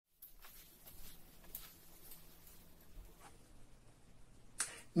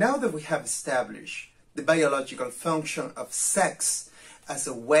Now that we have established the biological function of sex as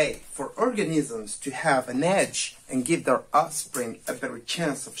a way for organisms to have an edge and give their offspring a better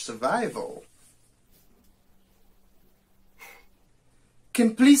chance of survival,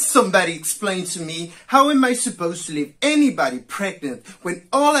 can please somebody explain to me how am I supposed to leave anybody pregnant when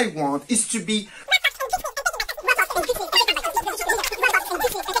all I want is to be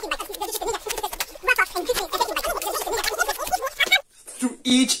through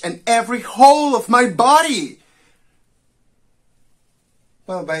each and every hole of my body?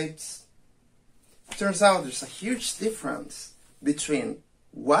 Well, babes, turns out there's a huge difference between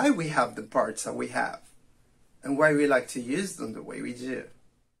why we have the parts that we have and why we like to use them the way we do.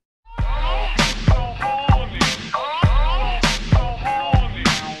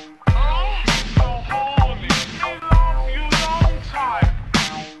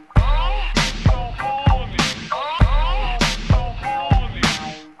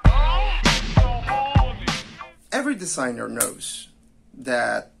 Every designer knows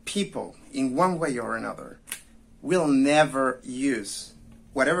that people, in one way or another, will never use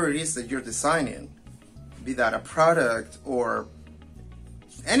whatever it is that you're designing, be that a product or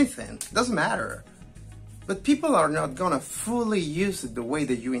anything, doesn't matter. But people are not gonna fully use it the way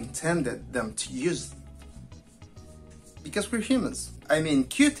that you intended them to use it. Because we're humans. I mean,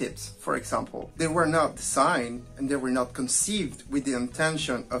 Q-tips, for example, they were not designed and they were not conceived with the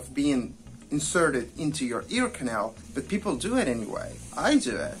intention of being inserted into your ear canal, but people do it anyway. I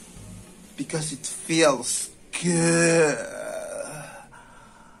do it because it feels good.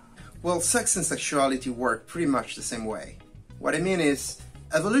 Well, sex and sexuality work pretty much the same way. What I mean is,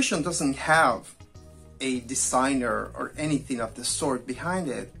 evolution doesn't have a designer or anything of the sort behind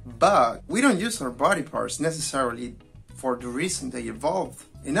it, but we don't use our body parts necessarily for the reason they evolved.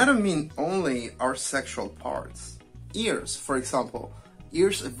 And I don't mean only our sexual parts. Ears, for example.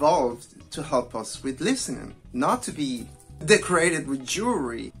 Ears evolved to help us with listening, not to be decorated with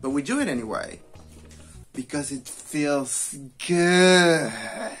jewelry, but we do it anyway because it feels good.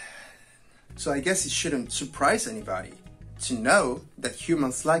 So I guess it shouldn't surprise anybody to know that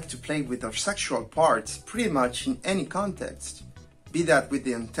humans like to play with their sexual parts pretty much in any context, be that with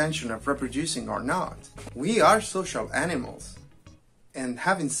the intention of reproducing or not. We are social animals, and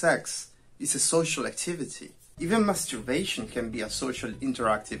having sex is a social activity. Even masturbation can be a social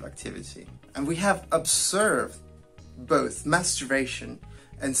interactive activity. And we have observed both masturbation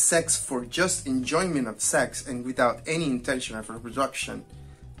and sex for just enjoyment of sex and without any intention of reproduction,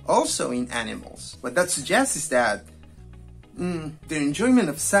 also in animals. What that suggests is that the enjoyment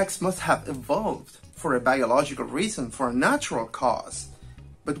of sex must have evolved for a biological reason, for a natural cause.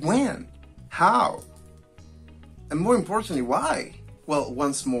 But when? How? And more importantly, why? Well,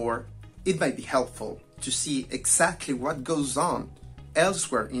 once more, it might be helpful to see exactly what goes on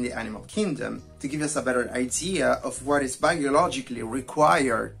elsewhere in the animal kingdom to give us a better idea of what is biologically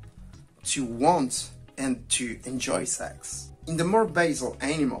required to want and to enjoy sex. In the more basal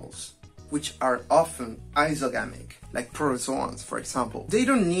animals, which are often isogamic, like protozoans for example, they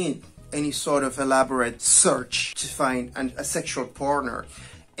don't need any sort of elaborate search to find a sexual partner.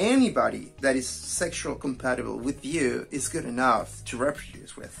 Anybody that is sexual compatible with you is good enough to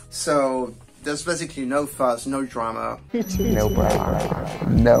reproduce with. So there's basically no fuss, no drama. No bra,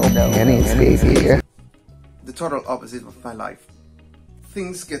 no panties, baby. The total opposite of my life.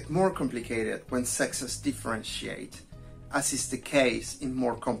 Things get more complicated when sexes differentiate, as is the case in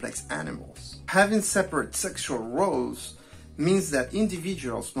more complex animals. Having separate sexual roles means that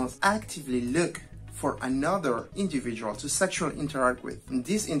individuals must actively look for another individual to sexually interact with. And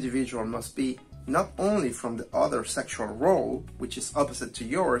this individual must be not only from the other sexual role, which is opposite to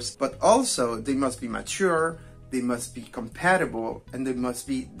yours, but also they must be mature, they must be compatible, and they must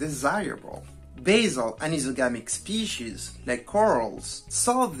be desirable. Basal anisogamic species, like corals,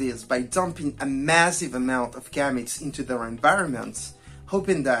 solve this by dumping a massive amount of gametes into their environments,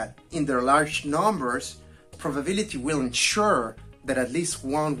 hoping that, in their large numbers, probability will ensure that at least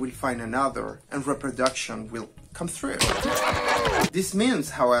one will find another and reproduction will come through. This means,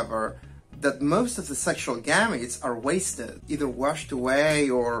 however, that most of the sexual gametes are wasted, either washed away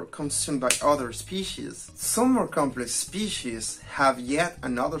or consumed by other species. Some more complex species have yet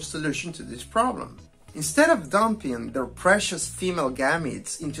another solution to this problem. Instead of dumping their precious female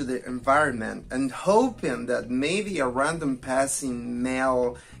gametes into the environment and hoping that maybe a random passing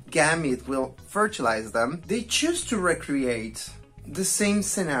male gamete will fertilize them, they choose to recreate the same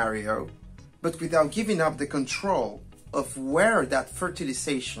scenario, but without giving up the control of where that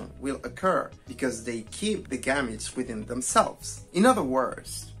fertilization will occur, because they keep the gametes within themselves. In other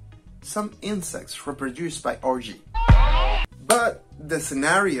words, some insects reproduce by orgy. But The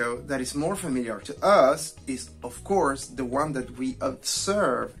scenario that is more familiar to us is, of course, the one that we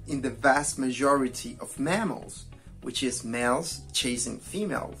observe in the vast majority of mammals, which is males chasing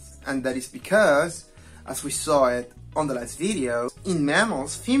females. And that is because, as we saw it on the last video, in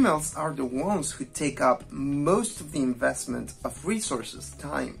mammals, females are the ones who take up most of the investment of resources,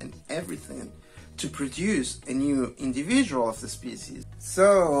 time, and everything to produce a new individual of the species.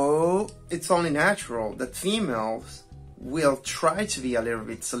 So it's only natural that females will try to be a little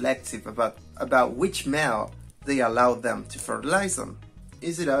bit selective about which male they allow them to fertilize them.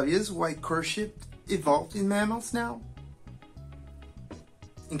 Is it obvious why courtship evolved in mammals now?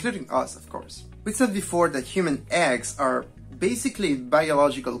 Including us, of course. We said before that human eggs are basically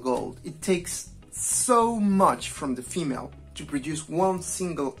biological gold. It takes so much from the female to produce one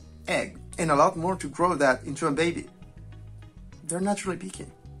single egg, and a lot more to grow that into a baby. They're naturally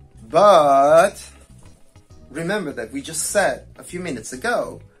peaking. But remember that we just said a few minutes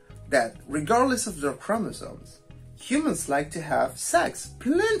ago that regardless of their chromosomes, humans like to have sex,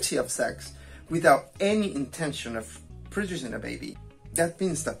 plenty of sex, without any intention of producing a baby. That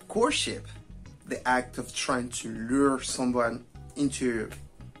means that courtship, the act of trying to lure someone into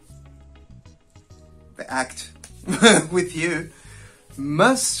the act with you,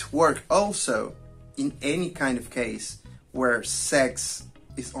 must work also in any kind of case where sex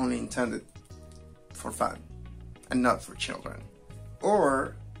is only intended for fun and not for children.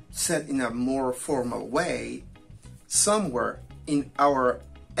 Or, said in a more formal way, somewhere in our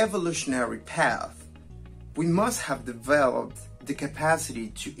evolutionary path, we must have developed the capacity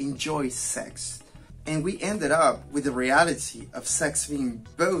to enjoy sex. And we ended up with the reality of sex being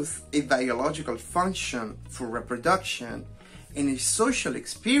both a biological function for reproduction and a social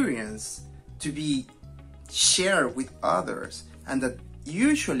experience to be shared with others, and that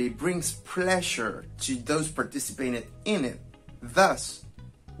usually brings pleasure to those participating in it. Thus,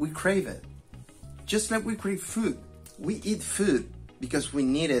 we crave it. Just like we crave food. We eat food because we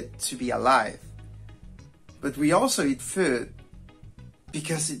need it to be alive. But we also eat food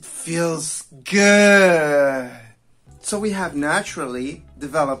because it feels good. So we have naturally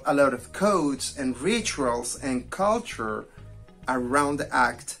developed a lot of codes and rituals and culture around the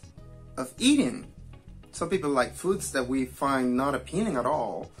act of eating. Some people like foods that we find not appealing at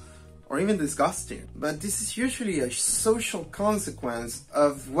all, or even disgusting. But this is usually a social consequence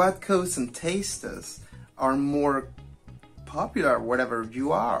of what codes and tastes are more popular, whatever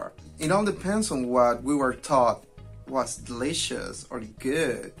you are. It all depends on what we were taught was delicious or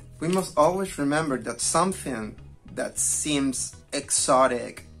good. We must always remember that something that seems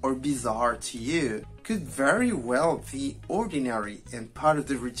exotic or bizarre to you could very well be ordinary and part of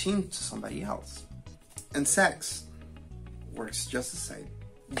the routine to somebody else. And sex works just the same.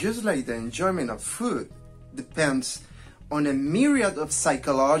 Just like the enjoyment of food depends on a myriad of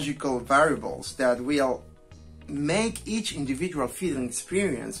psychological variables that will make each individual feeling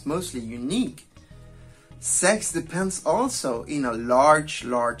experience mostly unique, sex depends also in a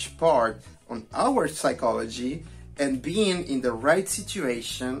large part on our psychology and being in the right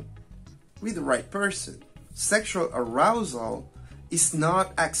situation with the right person. Sexual arousal is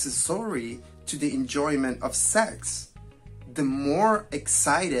not accessory to the enjoyment of sex. The more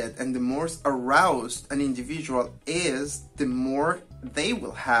excited and the more aroused an individual is, the more they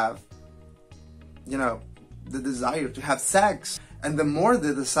will have, the desire to have sex. And the more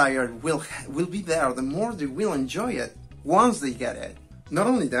the desire will be there, the more they will enjoy it once they get it. Not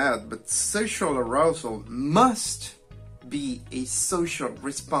only that, but sexual arousal must be a social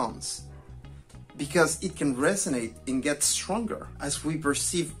response, because it can resonate and get stronger as we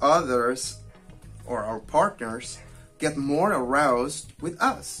perceive others or our partners get more aroused with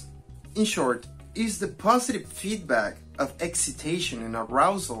us. In short, is the positive feedback of excitation and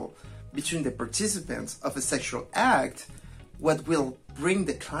arousal between the participants of a sexual act what will bring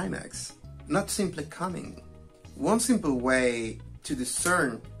the climax, not simply coming. One simple way to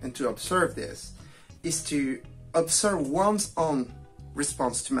discern and to observe this is to observe one's own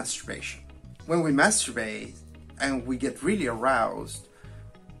response to masturbation. When we masturbate and we get really aroused,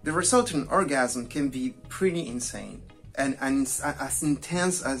 the resulting orgasm can be pretty insane and as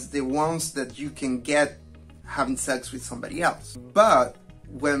intense as the ones that you can get having sex with somebody else. But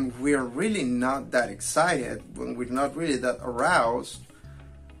when we're really not that excited, when we're not really that aroused,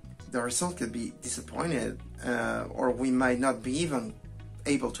 the result could be disappointed, or we might not be even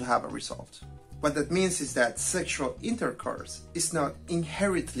able to have a result. What that means is that sexual intercourse is not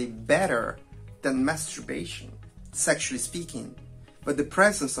inherently better than masturbation, sexually speaking, but the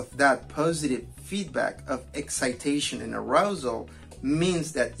presence of that positive feedback of excitation and arousal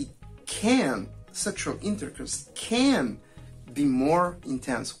means that sexual intercourse can be more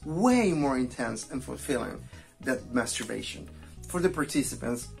intense, way more intense and fulfilling than masturbation for the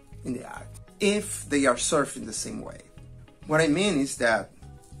participants in the act, if they are served in the same way. What I mean is that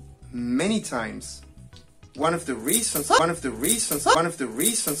many times one of the reasons what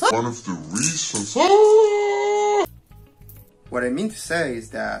I mean to say is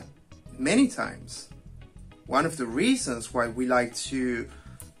that many times one of the reasons why we like to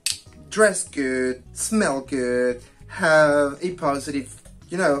dress good, smell good, have a positive,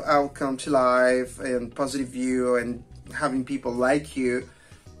 outcome to life and positive view and having people like you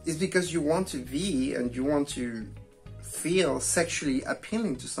is because you want to be and you want to feel sexually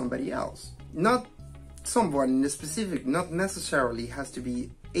appealing to somebody else. Not someone in a specific, not necessarily has to be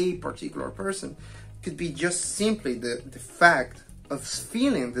a particular person. It could be just simply the fact of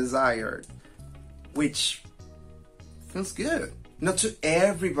feeling desired, which feels good. Not to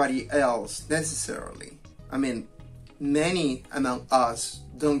everybody else necessarily. I mean, many among us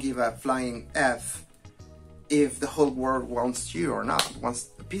don't give a flying F if the whole world wants you or not, wants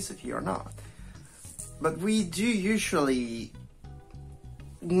a piece of you or not. But we do usually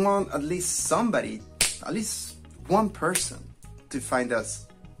want at least somebody, at least one person, to find us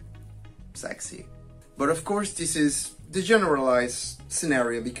sexy. But of course this is the generalized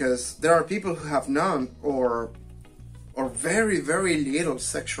scenario, because there are people who have none or very, very little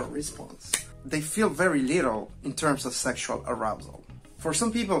sexual response. They feel very little in terms of sexual arousal. For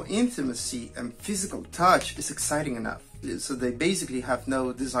some people, intimacy and physical touch is exciting enough, so they basically have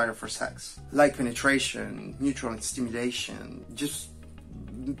no desire for sex. Like penetration, mutual stimulation, just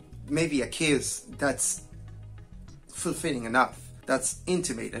maybe a kiss, that's fulfilling enough, that's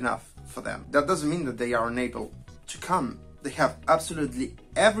intimate enough for them. That doesn't mean that they are unable to come. They have absolutely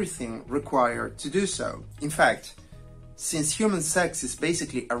everything required to do so. In fact, since human sex is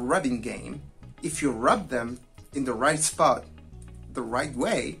basically a rubbing game, if you rub them in the right spot, the right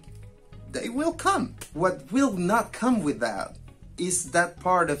way, they will come. What will not come with that is that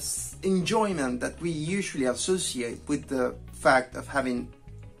part of enjoyment that we usually associate with the fact of having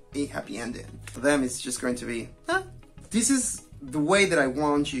a happy ending. For them, it's just going to be, This is the way that I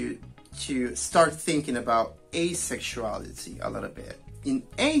want you to start thinking about asexuality a little bit. In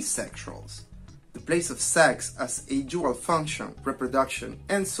asexuals, the place of sex as a dual function, reproduction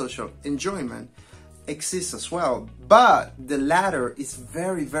and social enjoyment, exists as well, but the latter is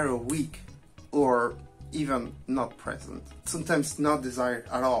very, very weak or even not present, sometimes not desired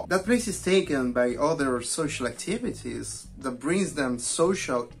at all. That place is taken by other social activities that brings them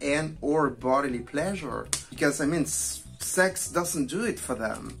social and or bodily pleasure, because sex doesn't do it for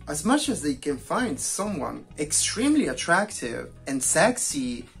them. As much as they can find someone extremely attractive and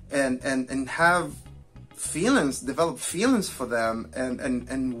sexy and have feelings, develop feelings for them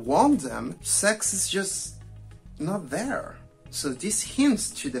and want them, sex is just not there. So this hints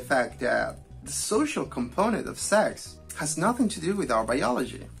to the fact that the social component of sex has nothing to do with our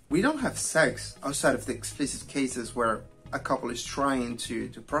biology. We don't have sex outside of the explicit cases where a couple is trying to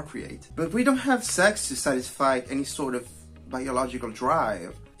procreate. But we don't have sex to satisfy any sort of biological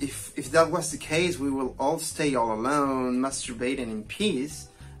drive. If that was the case, we will all stay all alone, masturbating in peace,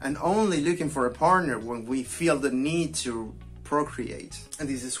 and only looking for a partner when we feel the need to procreate. And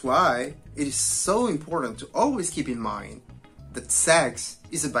this is why it is so important to always keep in mind that sex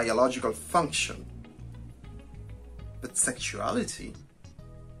is a biological function, but sexuality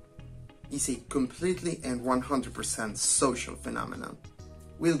is a completely and 100% social phenomenon.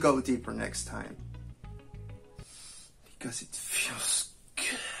 We'll go deeper next time, because it feels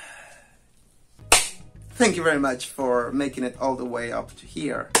good. Thank you very much for making it all the way up to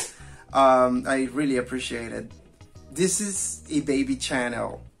here. I really appreciate it. This is a baby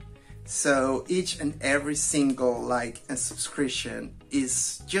channel, so each and every single like and subscription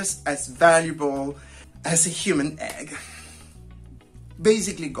is just as valuable as a human egg.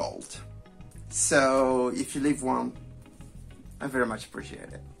 Basically gold. So if you leave one, I very much appreciate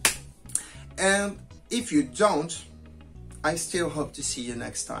it. And if you don't, I still hope to see you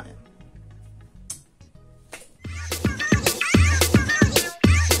next time.